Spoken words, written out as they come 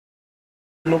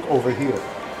Look over here.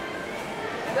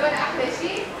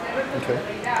 Okay.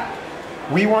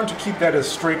 We want to keep that as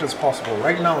straight as possible.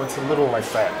 Right now it's a little like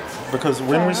that because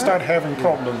when we start having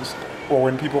problems or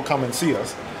when people come and see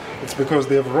us, it's because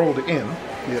they've rolled in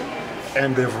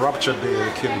and they've ruptured their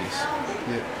Achilles.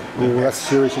 Oh, that's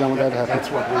serious. You don't want that to happen. That's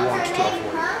what we want to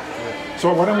avoid.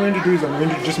 So what I'm going to do is I'm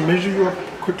going to just measure you up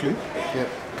quickly,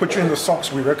 put you in the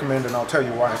socks we recommend, and I'll tell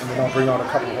you why, and then I'll bring out a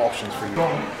couple of options for you. How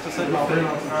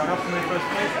can we first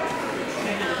place?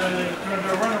 Do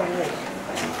a run or walk?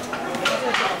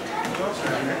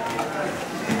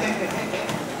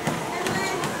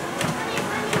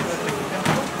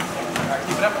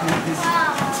 Keep it up.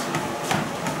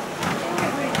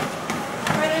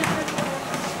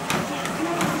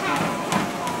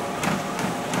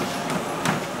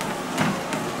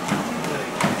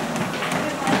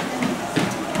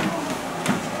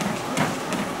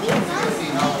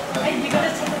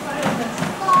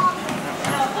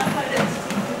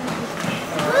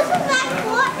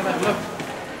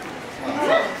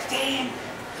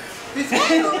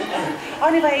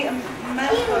 Only by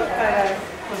Manukau photo.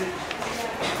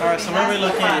 Alright, so when we're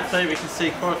looking at your feet, we can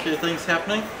see quite a few things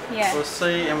happening. Yeah. We'll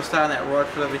see, and we're starting at right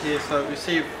foot over here, so we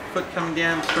see your foot coming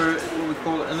down through what we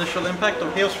call initial impact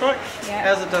or heel strike. Yeah.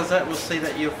 As it does that, we'll see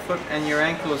that your foot and your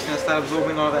ankle is going to start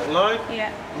absorbing all that load.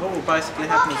 Yeah. And what will basically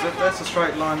happen is if that's a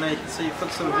straight line there, you can see your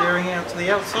foot sort of veering out to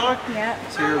the outside. Yeah.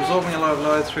 So you're absorbing a lot of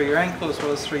load through your ankle as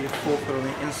well as through your forefoot on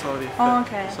the inside of your foot. Oh,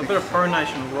 okay. So a bit of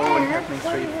pronation rolling happening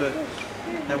through your foot.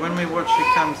 Now when we watch you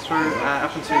come through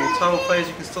up into your toe phase,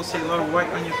 you can still see a lot of weight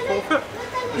on your forefoot,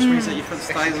 which means that your foot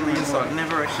stays on the inside,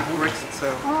 never actually corrects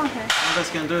itself. Oh, okay. What that's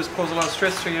going to do is cause a lot of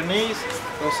stress through your knees,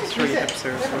 but also through your hips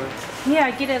there as well. Yeah,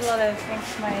 I get a lot of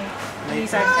thanks to my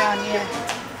knees I found, yeah.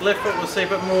 Left foot will see a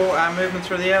bit more movement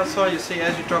through the outside. You see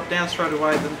as you drop down straight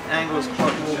away, the angle is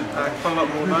quite a lot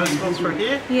more noticeable through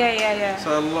here. Yeah.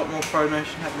 So a lot more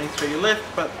pronation happening through your left,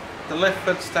 but the left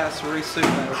foot starts to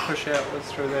resupinate or push outwards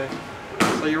through there.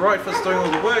 So your right foot's doing all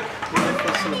the work, your left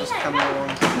foot's sort of just coming along.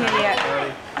 Yeah.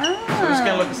 So we're just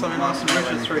going to look at something nice and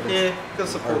rigid through here, good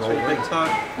support through your big toe,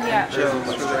 Yeah. gels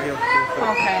through the heel.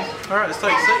 Okay. Alright, let's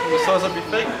take a seat, we'll size up your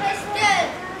feet.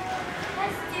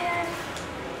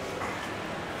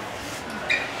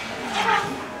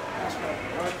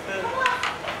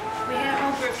 We have a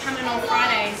whole group coming on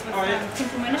Fridays with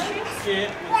Temple Ministries.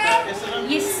 Yeah,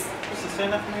 Yes. What's the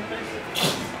stand up for me, please?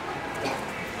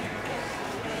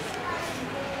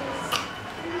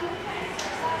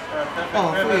 Oh,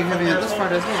 I thought you were having it this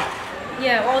Friday as well.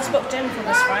 Yeah, well, it's booked in for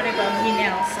this Friday, but I'm here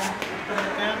now, so.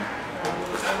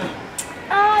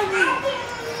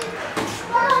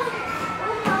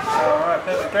 Alright,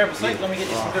 perfect. Grab a seat, let me get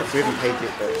you some grips. We haven't paid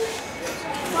yet though.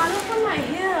 Wow, look at my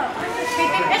hair. I have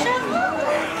baby pressure.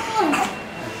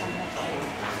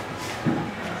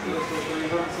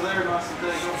 So they're nice and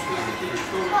big, obviously, to keep your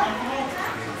cool and comfortable.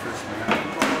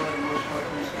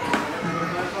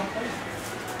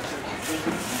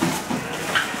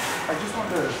 I just want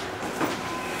to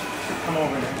come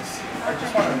over and I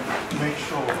just want to make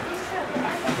sure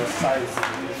the size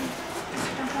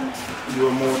you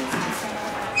are more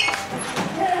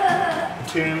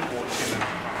 10 or 10.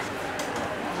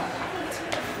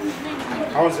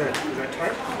 How is that? Is that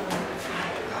tight?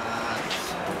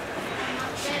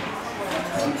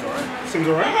 Seems alright. Seems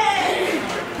alright?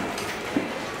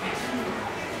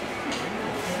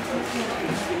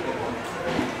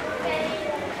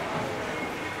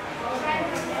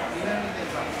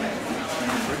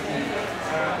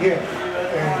 Yeah,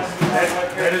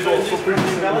 and that is also pretty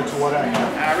similar to what I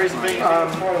have.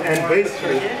 And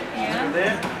basically,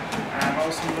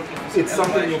 it's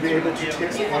something you'll be able to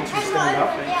test once you stand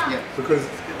up, because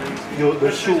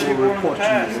the shoe will report to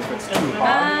you if it's too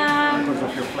hard because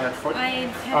of your flat foot.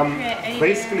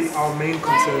 Basically, our main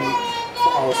concern for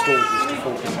our stores is to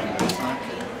focus on that.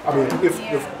 I mean,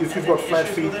 if you've got flat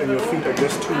feet and your feet are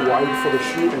just too wide for the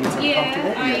shoe and it's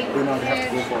uncomfortable, then I'd have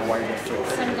to go for a wider foot.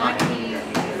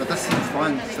 But this seems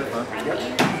fine so far.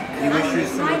 You wear shoes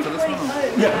similar to this one? Or?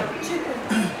 Yeah.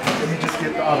 Let me just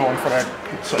get the other one for that.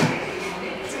 So.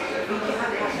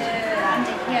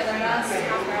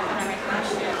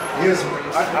 Here's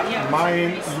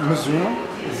my Mizuno.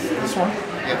 This one.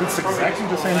 It's exactly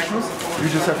the same shoe. You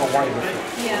just have a wider fit.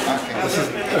 Yeah. This is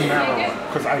a narrow one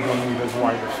because I don't need as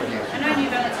wide a fit. I know New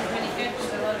Balance is really good because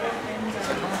a lot of our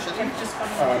friends have just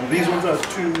gone. These ones are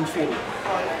 $240.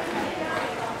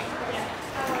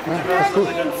 That's cool.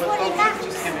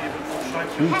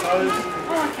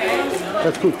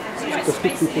 That's good.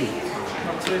 That's good.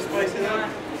 Not too spicy though.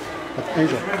 That's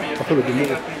Asia. I thought it'd be more.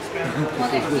 Yeah.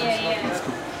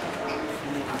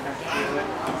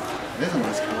 There's a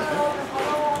nice colour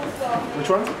there. Which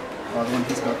one? Oh, the one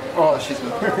he's got. Oh, she's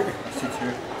got. That suits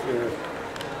her. Yeah.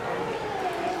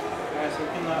 So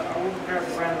I wouldn't grab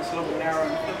the brand that's a little bit narrow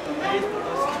and fit than these, but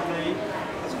this to me,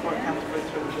 that's quite comfortable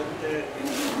through the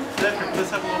different.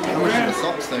 Let's have a little bit. How much are the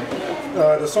socks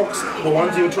though? The socks, the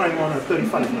ones you're trying on are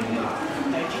 $35.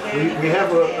 We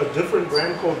have a different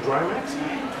brand called Drymax,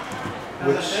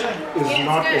 which is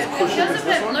not as cushion as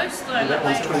this one. And that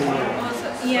one's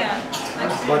 $29. Yeah.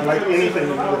 But like anything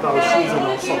with our shoes and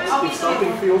our socks, if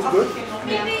something feels good,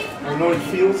 I know it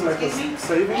feels like a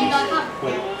savings,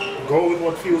 but go with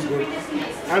what feels good.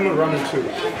 I'm a runner too,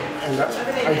 and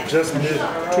I just did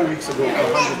 2 weeks ago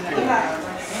 100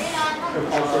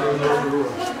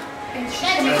 kilos.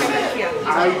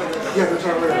 Yeah, that's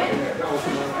right.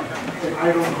 And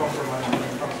I don't compromise when it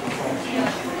comes to songs.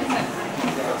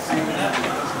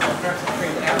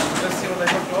 Let's see what they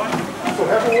look like. So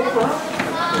have a walk around,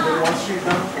 and then once she's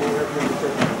done, we'll have you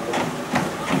take it.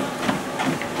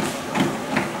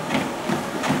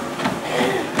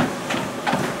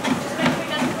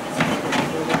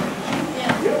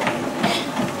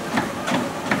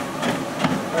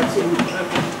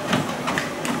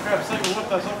 Grab so we'll whip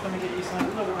those off, let me get you some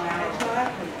little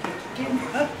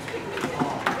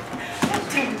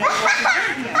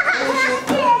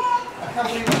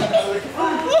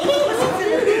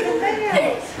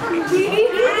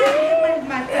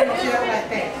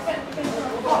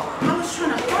I was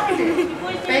trying to find it.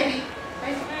 Baby.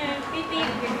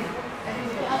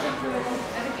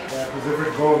 Because if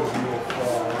it goes, you'll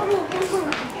fall.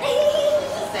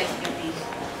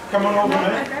 Come on over,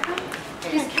 man.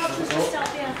 His couch was just out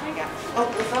there.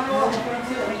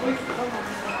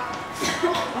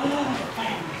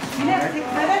 You never take a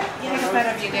photo? Take a photo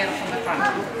of your girl from the front.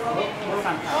 The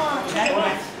front part. No?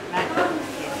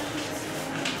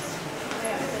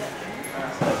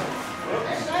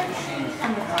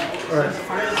 Alright,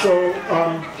 so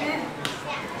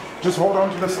just hold on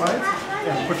to the sides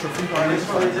and put your feet on these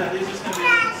sides.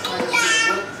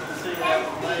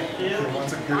 Okay,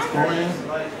 once it gets going,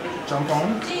 jump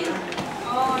on.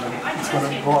 It's going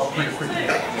to go up pretty quickly.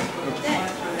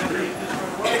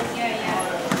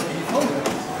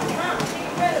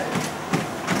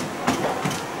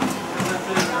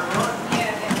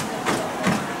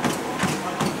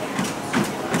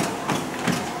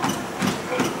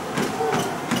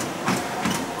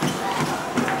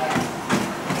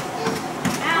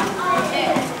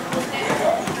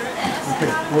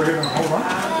 Go ahead and hold on.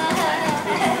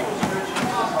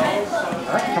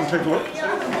 Alright, come take a look.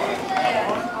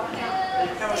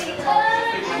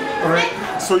 Alright,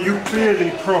 so you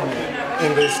clearly prone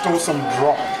and there's still some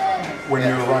drop when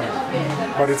you're running.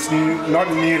 But it's not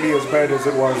nearly as bad as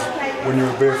it was when you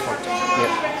were barefoot.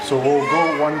 Yeah. So we'll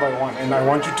go one by one and I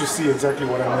want you to see exactly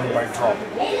what I mean by drop.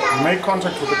 You make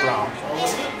contact with the ground.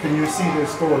 Can you see there's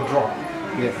still a drop?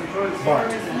 Yeah. But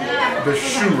the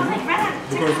shoe,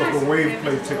 because of the wave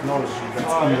plate technology that's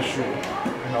on the shoe,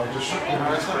 and I'll just show you.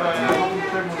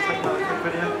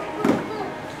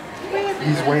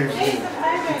 These waves here,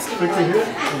 it's thicker here,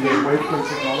 and the wave plate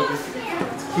technology,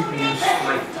 it's keeping you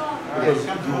straight because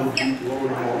you will be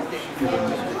rolling off even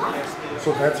more.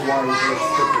 So that's why it's less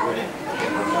thick away.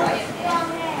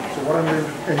 So what I'm going to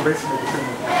do, and basically the same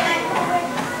thing.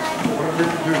 What I'm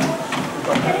going to do is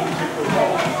I'm going to take those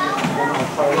off.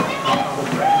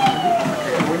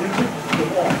 When you take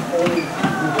them off, always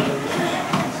do the laces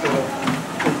instead of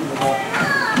taking them off,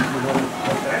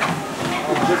 like that.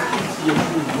 Just keep your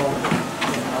shoes going.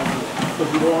 So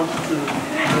you don't want to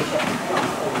mess up.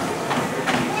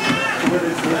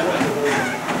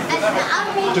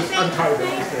 Just untie them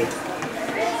instead.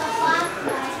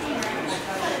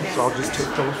 So I'll just take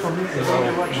those from you and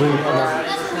I'll bring it around.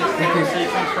 So you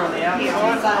come from the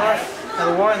outside. Now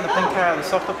the white and the pink part are the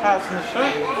softer parts in the shoe,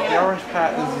 the orange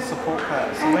part is the support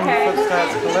part. So when your foot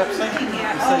starts collapsing, you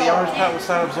see the orange part will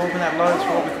start absorbing that load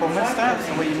through what we call mid stance,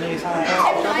 and where your knees contact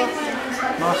each other.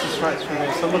 Nice and straight through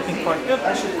there, so looking quite good.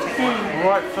 The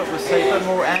right foot will see a bit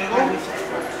more angled,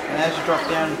 and as you drop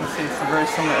down you can see it's a very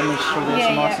similar image through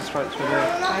there, so nice and straight through there.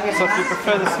 So if you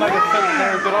prefer the snugger fit,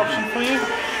 they're a good option for you.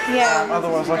 Yeah.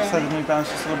 Otherwise, like I said, the New Balance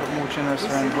is just a little bit more generous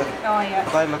around the width. Oh yeah.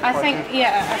 They look quite good.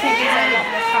 Yeah, I think these are a lot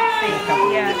more comfy.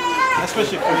 Yeah.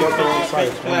 Especially if your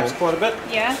feet collapse quite a bit.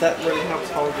 Yeah. That really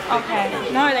helps hold your feet. Okay.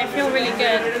 No, they feel really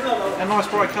good. A nice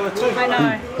bright colour too. I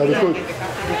know. That is good.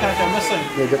 You can't go missing.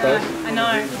 You get those? I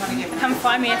know. Come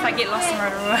find me if I get lost in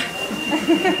Rotorua.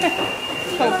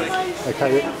 Perfect.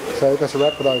 Okay, yeah. So that's a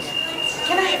wrap for those.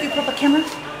 Can I have your proper camera?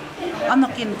 I'm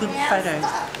not getting good photos.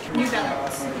 New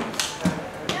Balance.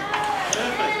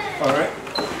 Alright.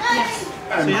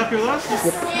 So you happy with us?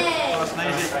 Yep. Nice and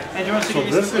easy. And do you want to So get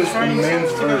you this some good is the training?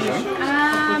 men's version.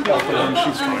 after lunch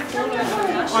she's trying.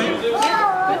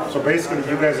 So basically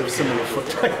you guys have similar foot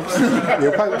types.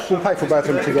 We'll pay for both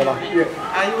of them together. Are you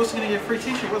also going to get a free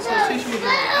t-shirt? What sort of t-shirt would you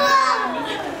like?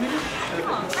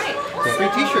 Free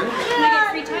t-shirt. Can I get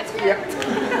free tights? Yeah.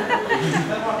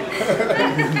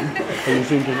 Are you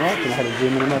zoomed in right? Can I have a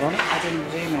zoom in on that on it? I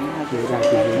didn't zoom in. Yeah, we don't have to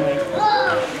zoom in.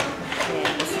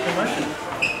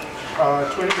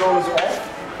 $20 off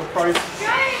the price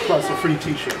plus a free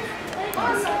t-shirt.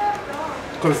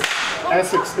 Because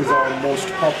Essex is our most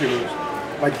popular,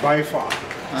 like by far.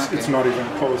 It's not even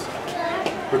close.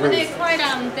 Well, they're quite,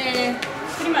 they're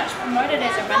pretty much promoted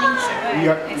as a running shoe.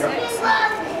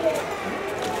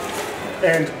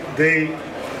 And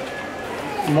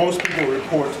most people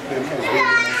report them as being the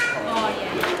most popular. Oh,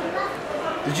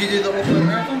 yeah. Did you do the Auckland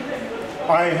Marathon?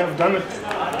 I have done it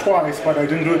twice, but I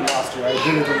didn't do it last year. I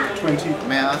did it in 2012.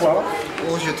 May I ask, what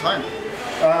was your time?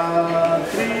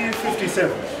 3:57.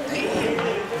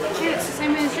 Yeah, it's the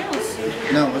same as yours.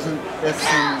 No, it wasn't. That's the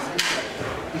same as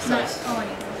Eastside's. Oh,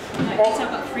 yeah. No, it's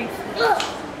got free.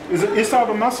 Is it Issa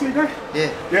the muscly guy?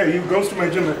 Yeah. Yeah, he goes to my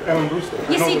gym at Alan Brewster.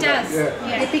 Yes, he does. Yeah.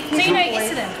 So you know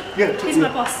Essendon? Yeah. He's my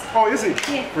boss. Oh, is he?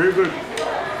 Yeah. Very good.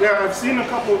 Yeah, I've seen a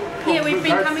couple of Yeah, we've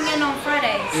been guys. coming in on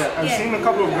Fridays. Yeah, I've seen a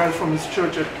couple of guys from his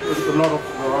church at a lot of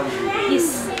the runs.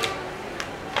 Yes.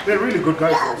 They're really good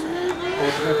guys also.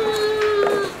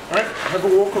 Alright, have a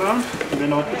walk around and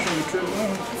then I'll put you on the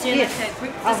treadmill. Is there like a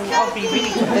group discount? I'll be ready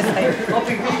for this thing. I'll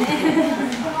be ready.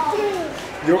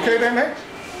 You okay there, mate?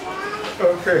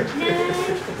 Okay.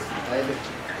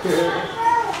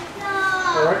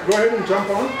 Alright, go ahead and jump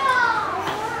on.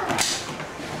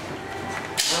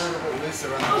 Loose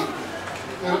around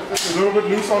the A little bit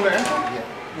loose on the ankle?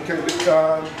 Yeah. Okay, I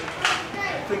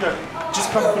think I just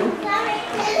come through.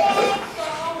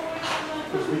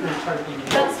 Because we can tighten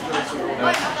it up.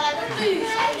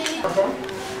 Jump on.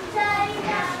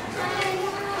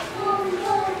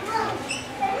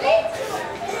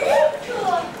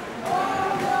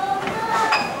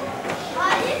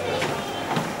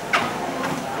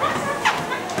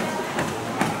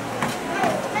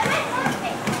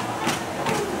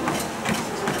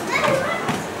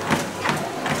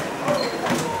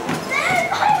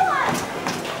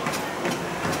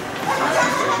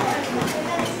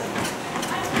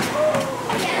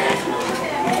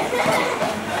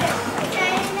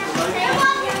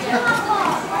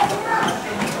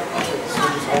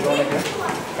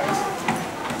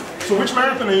 So which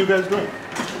marathon are you guys doing?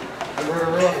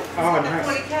 Oh, nice.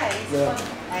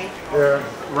 Yeah,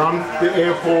 around the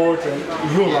airport, and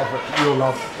you'll love it. You'll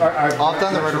love it. I've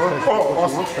done the Rotorua. Oh,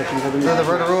 awesome. So the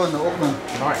Rotorua and the Auckland.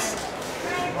 Nice.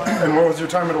 And what was your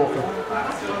time at Auckland?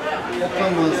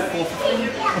 Auckland was 4:15.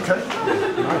 Okay.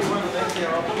 Nice.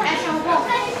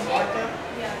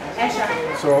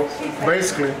 So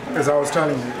basically, as I was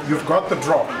telling you, you've got the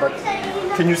drop, but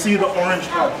can you see the orange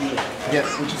part here?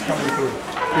 Yes. Which is coming through.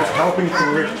 It's helping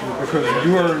correct you because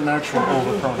you are a natural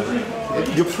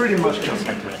overproner. You're pretty much just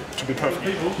like me, to be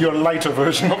perfect. You're a lighter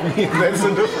version of me, that's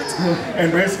the difference.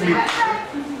 And basically,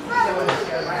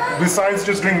 besides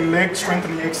just doing leg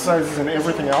strengthening exercises and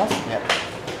everything else,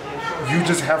 you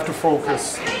just have to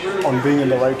focus on being in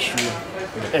the right shoe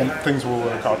and things will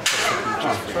work out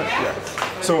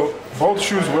perfectly. So both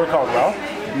shoes work out well.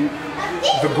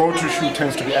 The go-to shoe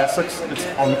tends to be Essex. It's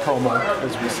on promo,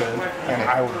 as we said, and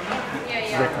I would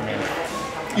recommend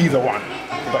either one.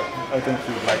 But I think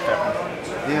you'd like that one.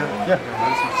 Yeah.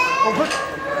 Oh, good.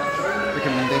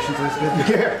 Recommendations is good.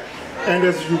 Yeah. And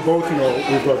as you both know,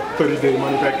 we've got 30-day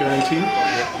money-back guarantee.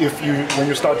 If you, when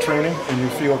you start training and you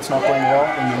feel it's not going well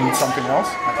and you need something else,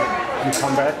 you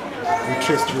come back, we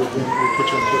test you again, we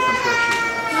put you in a different pair of shoes.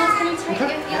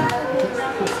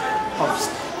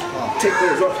 Take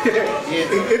those off.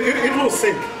 It will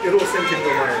sink. It will sink in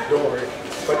your mind. Don't worry.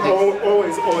 But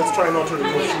always try not to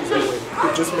remove shoes away.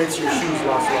 It just makes your shoes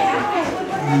last longer.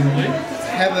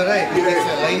 Have it right. You guys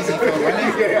are lazy for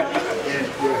running. Yeah.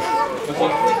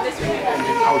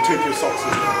 I'll take your socks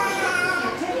as well.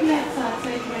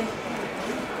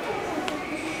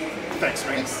 Thanks,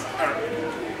 mate. All right.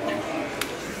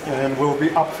 And we'll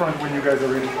be up front when you guys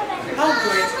are ready.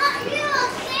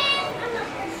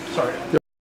 Sorry.